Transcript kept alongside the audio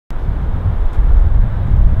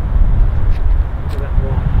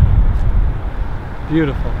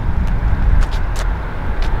Beautiful.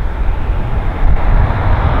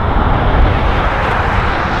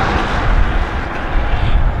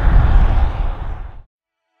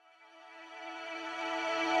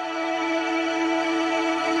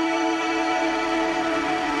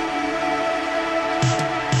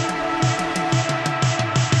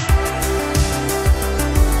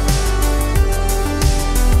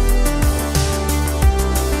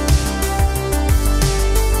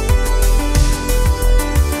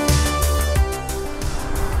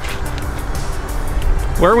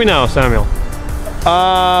 Where are we now, Samuel?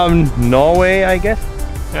 Norway, I guess.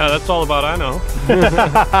 Yeah, that's all about I know.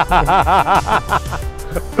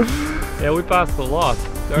 Yeah, we passed a lot.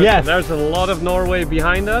 There's a lot of Norway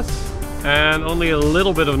behind us and only a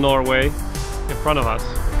little bit of Norway in front of us.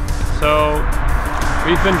 So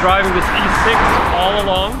we've been driving this E6 all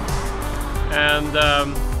along, and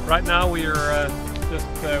right now we are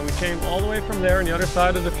we came all the way from there on the other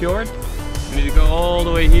side of the fjord. We need to go all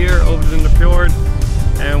the way here over in the fjord,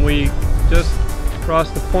 and we just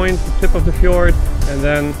crossed the point, the tip of the fjord, and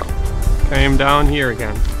then came down here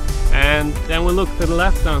again. And then we looked to the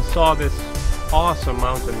left and saw this awesome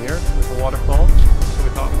mountain here with a waterfall, so we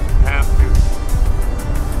thought we have to.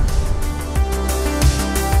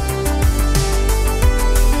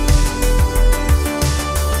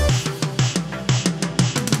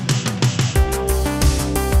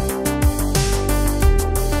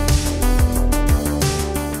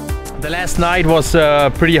 The last night was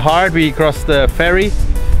pretty hard. We crossed the ferry.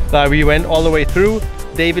 We went all the way through.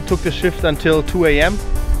 David took the shift until 2 AM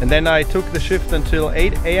and then I took the shift until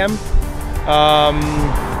 8 AM.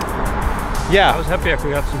 Yeah. I was happy after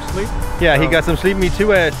we got some sleep. Yeah, he got some sleep. Me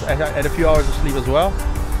too. I had a few hours of sleep as well.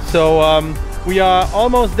 So we are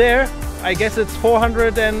almost there. I guess it's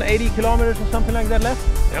 480 kilometers or something like that left.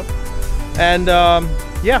 Yep. And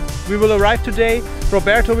yeah, we will arrive today.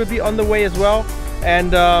 Roberto will be on the way as well.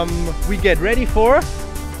 And we get ready for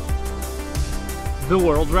the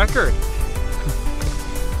world record.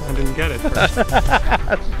 I didn't get it first.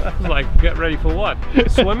 I was like, get ready for what?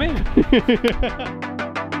 Swimming?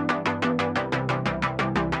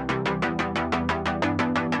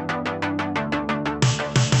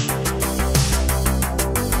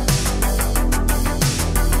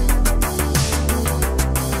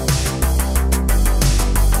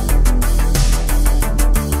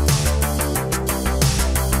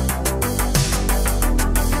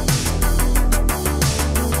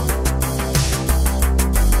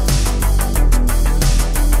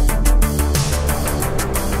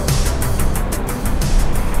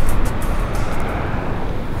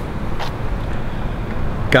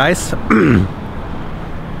 Guys,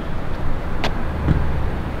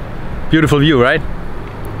 beautiful view, right?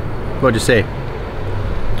 What do you say?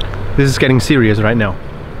 This is getting serious right now.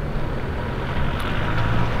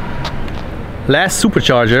 Last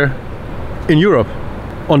supercharger in Europe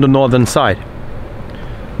on the northern side.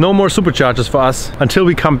 No more superchargers for us until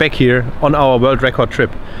we come back here on our world record trip.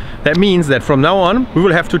 That means that from now on we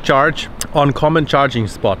will have to charge on common charging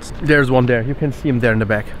spots. There's one there, you can see him there in the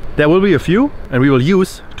back. There will be a few, and we will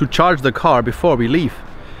use to charge the car before we leave.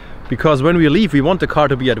 Because when we leave, we want the car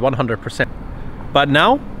to be at 100%. But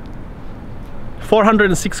now,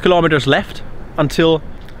 406 kilometers left until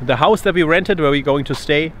the house that we rented, where we're going to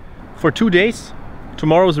stay for 2 days.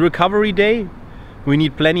 Tomorrow's recovery day. We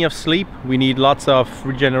need plenty of sleep. We need lots of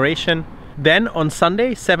regeneration. Then on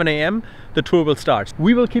Sunday, 7 AM, the tour will start.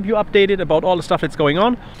 We will keep you updated about all the stuff that's going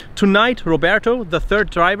on. Tonight, Roberto, the third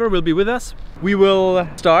driver, will be with us. We will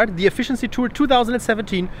start the Efficiency Tour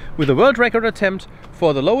 2017 with a world record attempt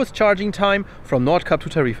for the lowest charging time from Nordkapp to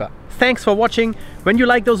Tarifa. Thanks for watching. When you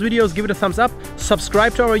like those videos, give it a thumbs up.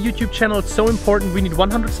 Subscribe to our YouTube channel, it's so important. We need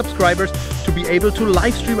 100 subscribers to be able to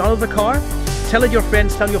live stream out of the car. Tell it your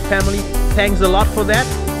friends, tell your family. Thanks a lot for that.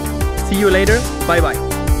 See you later. Bye bye.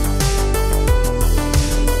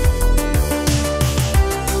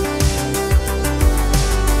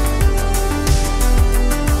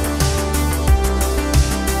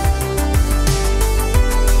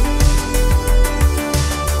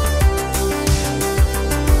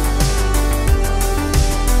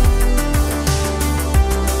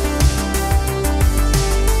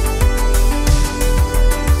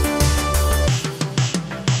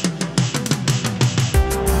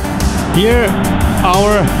 Here,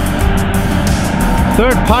 our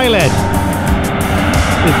third pilot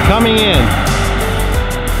is coming in.